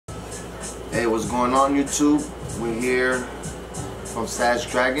Hey, what's going on, YouTube? We're here from Saj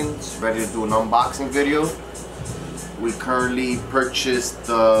Dragons, ready to do an unboxing video. We currently purchased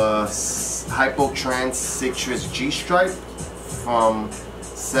the Hypo Trans Citrus G-Stripe from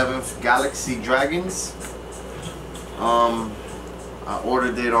 7th Galaxy Dragons. I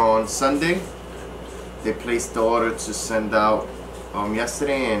ordered it on Sunday. They placed the order to send out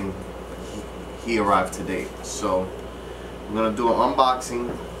yesterday, and he arrived today. So I'm gonna do an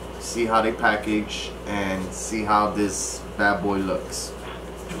unboxing, see how they package, and see how this bad boy looks.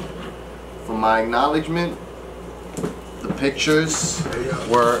 For my acknowledgement, the pictures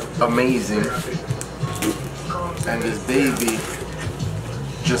were amazing, and this baby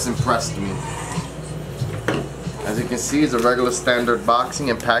just impressed me. As you can see, it's a regular standard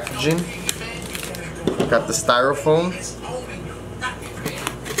boxing and packaging. Got the styrofoam,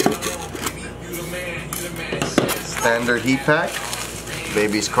 standard heat pack.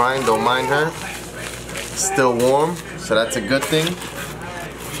 Baby's crying, don't mind her. Still warm, so that's a good thing.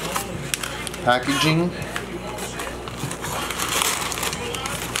 Packaging.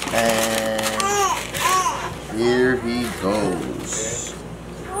 And here he goes.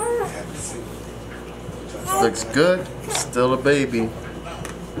 Looks good, still a baby.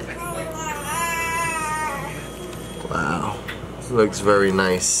 Wow, looks very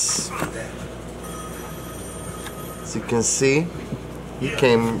nice. As you can see, he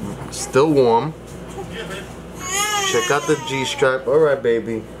came still warm. Check out the G-stripe. Alright,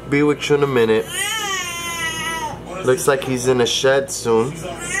 baby, be with you in a minute. Looks like he's in a shed soon.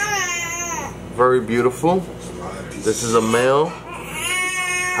 Very beautiful. This is a male,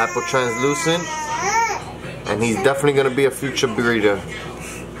 hypo-translucent, and he's definitely going to be a future breeder.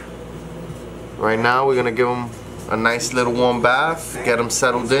 Right now we're going to give him a nice little warm bath, get him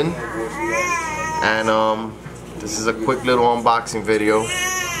settled in, and this is a quick little unboxing video,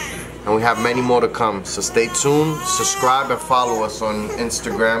 and we have many more to come, so stay tuned, subscribe and follow us on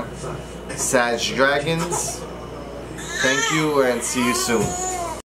Instagram, Saj Dragons. Thank you, and see you soon.